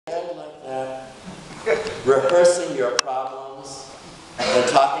rehearsing your problems and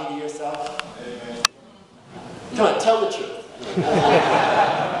talking to yourself? Come on, tell the truth.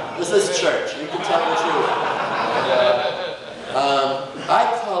 This is church. You can tell the truth.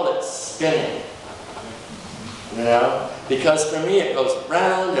 I call it spinning. You know? Because for me it goes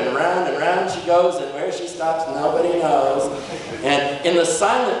round and round and round she goes, and where she stops nobody knows. And in the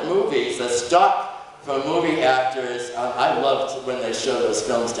silent movies, the stock from movie actors, I loved when they show those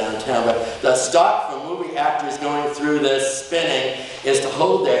films downtown, but the stock from movie actors going through this spinning is to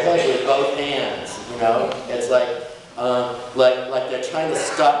hold their head with both hands, you know? It's like they're trying to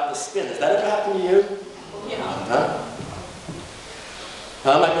stop the spin. Has that ever happened to you? Yeah. Huh?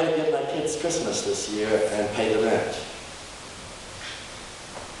 How am I going to give my kids Christmas this year and pay the rent?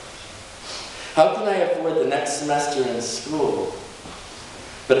 How can I afford the next semester in school?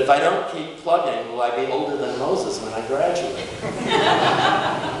 But if I don't keep plugging, will I be older than Moses when I graduate?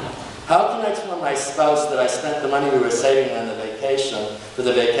 How can I tell my spouse that I spent the money we were saving on the vacation, for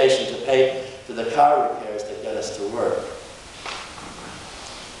the vacation, to pay for the car repairs that get us to work?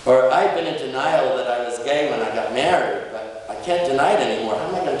 Or I've been in denial that I was gay when I got married, but I can't deny it anymore. How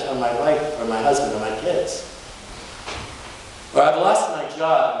am I going to tell my wife or my husband or my kids? Or I've lost my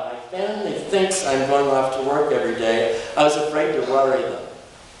job, and my family thinks I'm going off to work every day. I was afraid to worry them.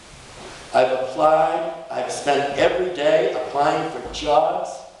 I've applied, I've spent every day applying for jobs,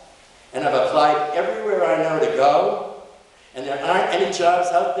 and I've applied everywhere I know to go, and there aren't any jobs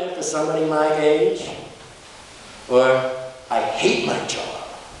out there for somebody my age. Or I hate my job,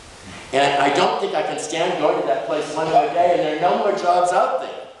 and I don't think I can stand going to that place one more day, and there are no more jobs out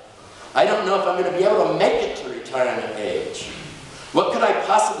there. I don't know if I'm going to be able to make it to retirement age. What could I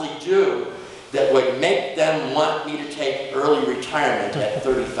possibly do that would make them want me to take early retirement at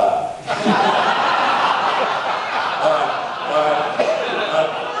 35?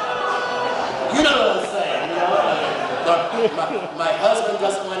 You know what I'm saying, you know? My husband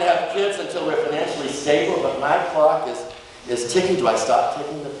doesn't want to have kids until we're financially stable, but my clock is ticking. Do I stop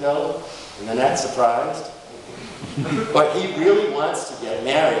taking the pill? And then that's surprised. Or he really wants to get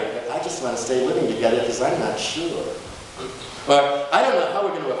married, but I just want to stay living together because I'm not sure. Or I don't know how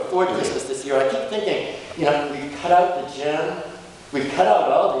we're going to afford Christmas this year. I keep thinking, you know, we cut out the gym, we cut out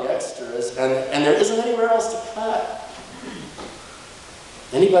all the extras, and there isn't anywhere else to cut.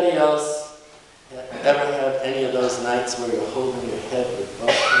 Anybody else ever have any of those nights where you're holding your head with both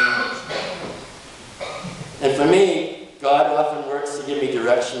hands? And for me, God often works to give me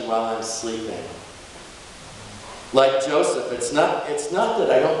direction while I'm sleeping. Like Joseph, it's not that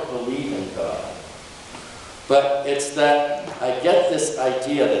I don't believe in God, but it's that I get this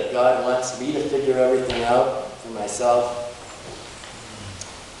idea that God wants me to figure everything out for myself.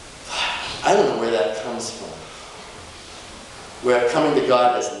 I don't know where that comes from. Where coming to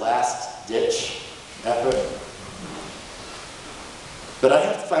God is last-ditch effort. But I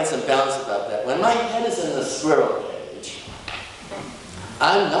have to find some balance about that. When my head is in the squirrel cage,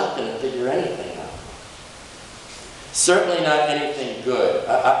 I'm not going to figure anything out. Certainly not anything good.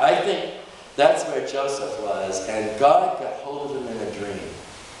 I think that's where Joseph was, and God got hold of him in a dream.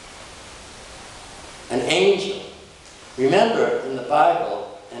 An angel. Remember, in the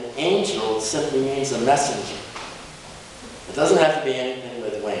Bible, an angel simply means a messenger. It doesn't have to be anything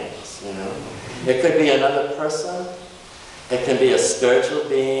with wings, you know. It could be another person. It can be a spiritual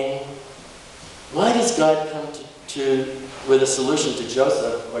being. Why does God come with a solution to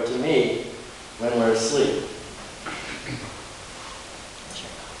Joseph or to me when we're asleep?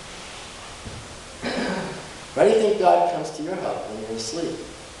 Why do you think God comes to your help when you're asleep?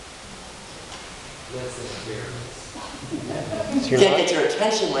 You can't get your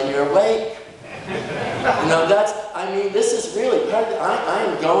attention when you're awake. You know, this is really part of it.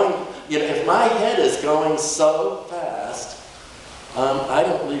 I'm going, you know, if my head is going so fast, I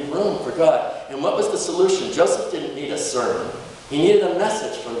don't leave room for God. And what was the solution? Joseph didn't need a sermon. He needed a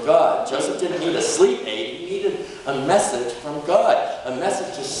message from God. Joseph didn't need a sleep aid. He needed a message from God. A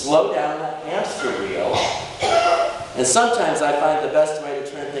message to slow down that hamster wheel. And sometimes I find the best way to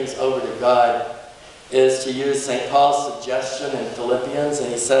turn things over to God is to use St. Paul's suggestion in Philippians, and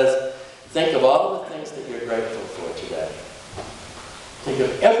he says, think of all the things that you're grateful for today. Think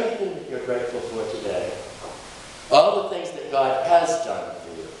of everything that you're grateful for today. All the things that God has done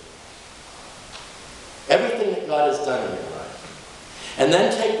for you. Everything that God has done in your life. And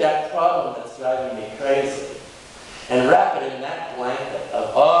then take that problem that's driving me crazy and wrap it in that blanket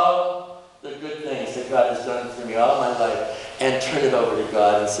of all the good things that God has done for me all my life and turn it over to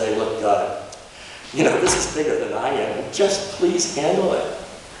God and say, look, God, you know, this is bigger than I am. Just please handle it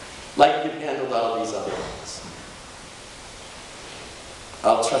like you've handled all these other ones.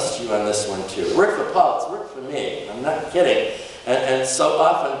 I'll trust you on this one too. It worked for Paul, it's worked for me. I'm not kidding. And so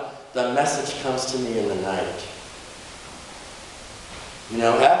often the message comes to me in the night. You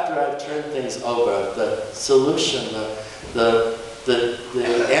know, after I've turned things over, the solution, the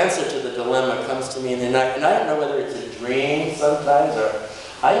answer to the dilemma comes to me in the night. And I don't know whether it's a dream sometimes, or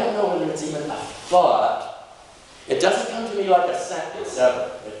I don't know whether it's even a thought. It doesn't come to me like a sentence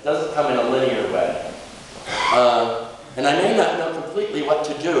ever. It doesn't come in a linear way. And I may not know completely what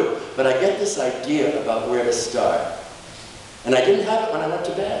to do, but I get this idea about where to start. And I didn't have it when I went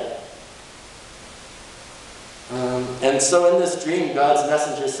to bed. And so in this dream, God's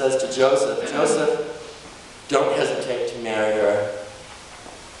messenger says to Joseph, Joseph, don't hesitate to marry her.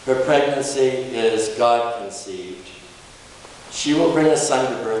 Her pregnancy is God-conceived. She will bring a son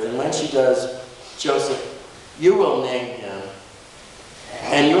to birth, and when she does, Joseph, you will name him.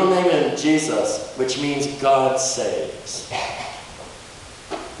 And you will name him Jesus, which means God saves.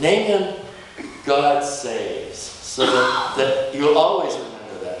 Name him God saves, so that you'll always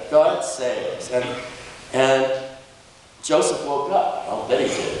remember that. God saves. And Joseph woke up. I'll bet he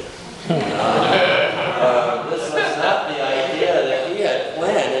did. This was not the idea that he had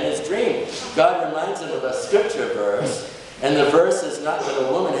planned in his dream. God reminds him of a scripture verse, and the verse is not that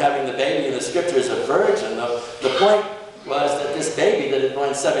a woman having the baby in the scripture is a virgin. The point was that this baby that had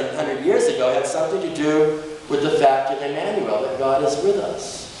born 700 years ago had something to do with the fact of Emmanuel, that God is with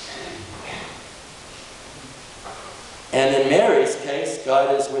us. And in Mary's case,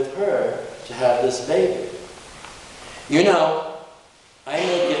 God is with her to have this baby. You know, I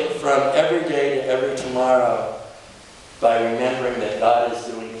make it from every day to every tomorrow by remembering that God is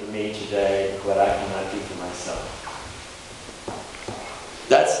doing for me today what I cannot do for myself.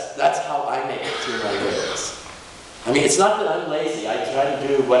 That's how I make it through my days. I mean, it's not that I'm lazy. I try to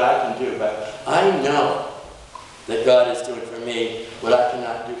do what I can do, but I know that God is doing for me what I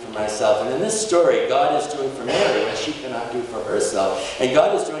cannot do for myself. And in this story, God is doing for Mary what she cannot do for herself. And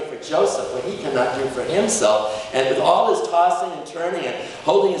God is doing for Joseph what he cannot do for himself. And with all his tossing and turning and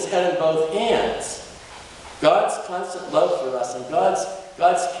holding his head in both hands, God's constant love for us and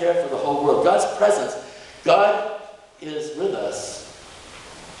God's care for the whole world, God's presence, God is with us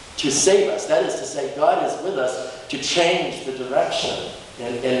to save us. That is to say, God is with us to change the direction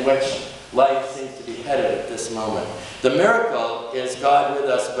in which life seems to be headed at this moment. The miracle is God with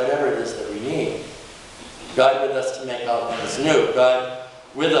us, whatever it is that we need. God with us to make all things new. God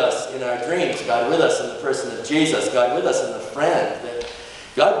with us in our dreams. God with us in the person of Jesus. God with us in the friend.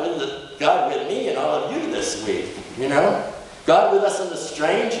 God with me and all of you this week, you know? God with us in the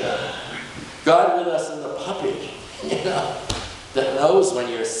stranger. God with us in the puppy, you know? That knows when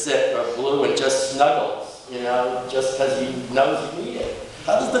you're sick or blue and just snuggles, you know, just because he knows you need it.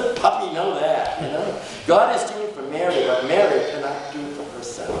 How does the puppy know that, you know? God is doing for Mary what Mary cannot do for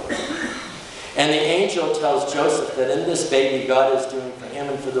herself. And the angel tells Joseph that in this baby, God is doing for him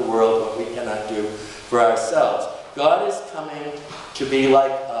and for the world what we cannot do for ourselves. God is coming to be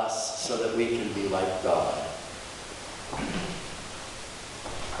like us so that we can be like God.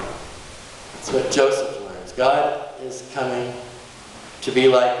 That's what Joseph learns. God is coming to be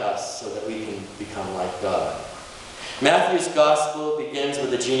like us so that we can become like God. Matthew's gospel begins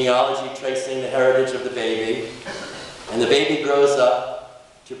with a genealogy tracing the heritage of the baby, and the baby grows up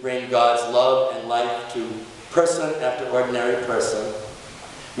to bring God's love and life to person after ordinary person.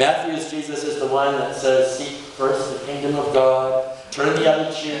 Matthew's Jesus is the one that says, seek first the kingdom of God, turn the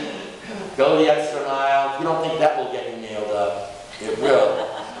other cheek, go the extra mile. If you don't think that will get you nailed up, it will.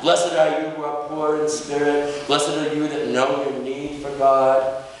 Blessed are you who are poor in spirit. Blessed are you that know your need for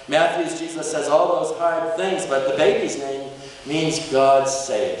God. Matthew's Jesus says all those hard things, but the baby's name means God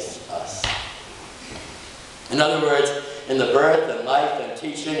saves us. In other words, in the birth and life and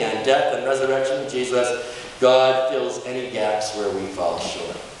teaching and death and resurrection of Jesus, God fills any gaps where we fall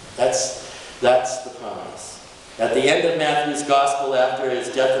short. That's the promise. At the end of Matthew's gospel, after his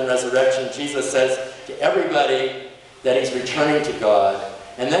death and resurrection, Jesus says to everybody that he's returning to God.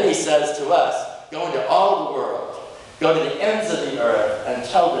 And then he says to us, go into all the world, go to the ends of the earth, and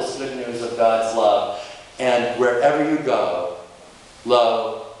tell this good news of God's love. And wherever you go,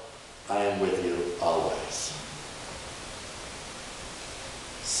 lo, I am with you always.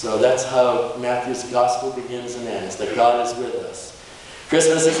 So that's how Matthew's gospel begins and ends, that God is with us.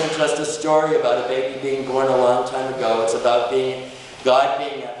 Christmas isn't just a story about a baby being born a long time ago. It's about God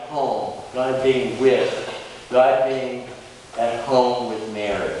being at home, God being with, God being at home with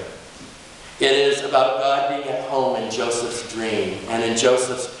Mary. It is about God being at home in Joseph's dream and in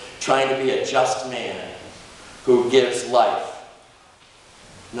Joseph's trying to be a just man who gives life,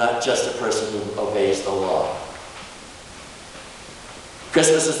 not just a person who obeys the law.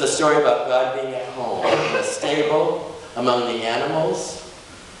 Christmas is the story about God being at home, in the stable, among the animals,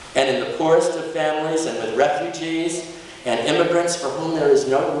 and in the poorest of families, and with refugees and immigrants for whom there is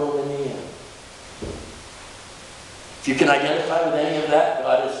no room in the inn. If you can identify with any of that,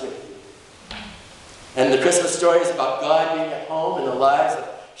 God is with you. And the Christmas story is about God being at home in the lives of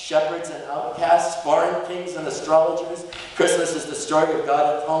shepherds and outcasts, foreign kings and astrologers. Christmas is the story of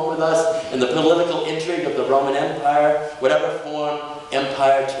God at home with us in the political intrigue of the Roman Empire, whatever form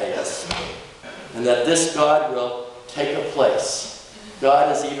empire takes. And that this God will take a place.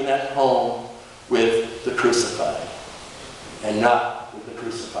 God is even at home with the crucified and not with the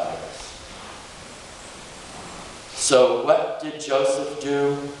crucifiers. So what did Joseph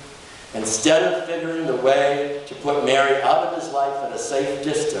do? Instead of figuring the way to put Mary out of his life at a safe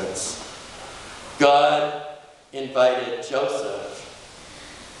distance, God invited Joseph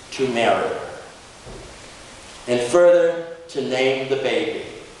to marry her. And further, to name the baby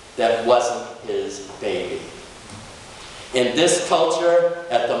that wasn't his baby. In this culture,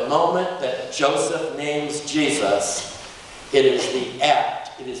 at the moment that Joseph names Jesus, it is the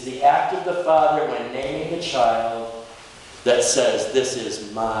act of the father when naming the child that says, "This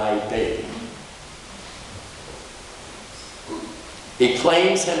is my baby." He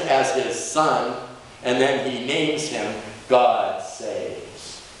claims him as his son, and then he names him God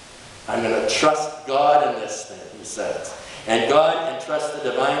Saves. I'm going to trust God in this thing, he says. And God entrusts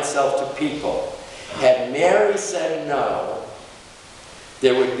the divine self to people. Had Mary said no,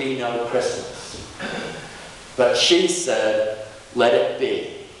 there would be no Christmas. But she said, "Let it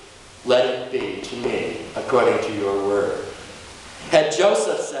be. Let it be to me, according to your word." Had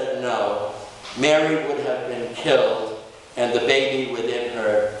Joseph said no, Mary would have been killed, and the baby within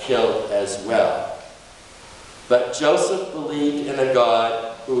her killed as well. But Joseph believed in a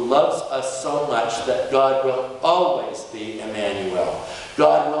God who loves us so much that God will always be Emmanuel.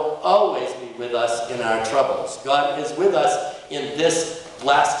 God will always be with us in our troubles. God is with us in this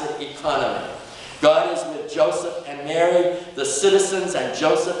blasted economy. God is with Joseph and Mary, the citizens, and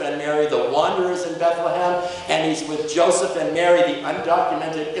Joseph and Mary, the wanderers in Bethlehem, and he's with Joseph and Mary, the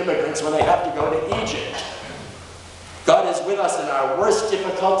undocumented immigrants, when they have to go to Egypt. God is with us in our worst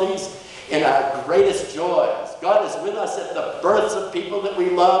difficulties, in our greatest joys. God is with us at the births of people that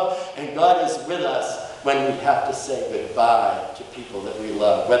we love, and God is with us when we have to say goodbye to people that we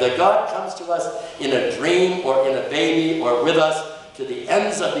love. Whether God comes to us in a dream or in a baby or with us to the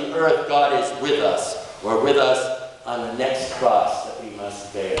ends of the earth, God is with us, or with us on the next cross that we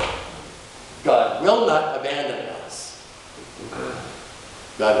must bear. God will not abandon us.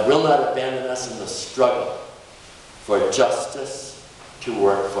 God will not abandon us in the struggle for justice, to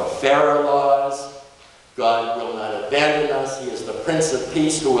work for fairer laws. God will not abandon us. He is the Prince of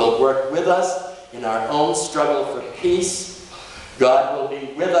Peace who will work with us in our own struggle for peace. God will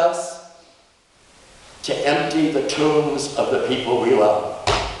be with us to empty the tombs of the people we love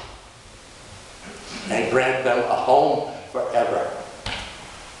and grant them a home forever.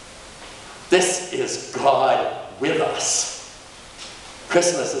 This is God with us.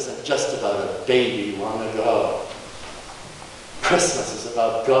 Christmas isn't just about a baby long ago. Christmas is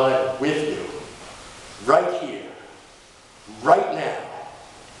about God with you, right here, right now,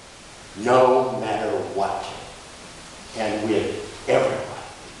 no matter what, and with everyone,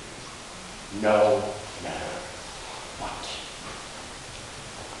 no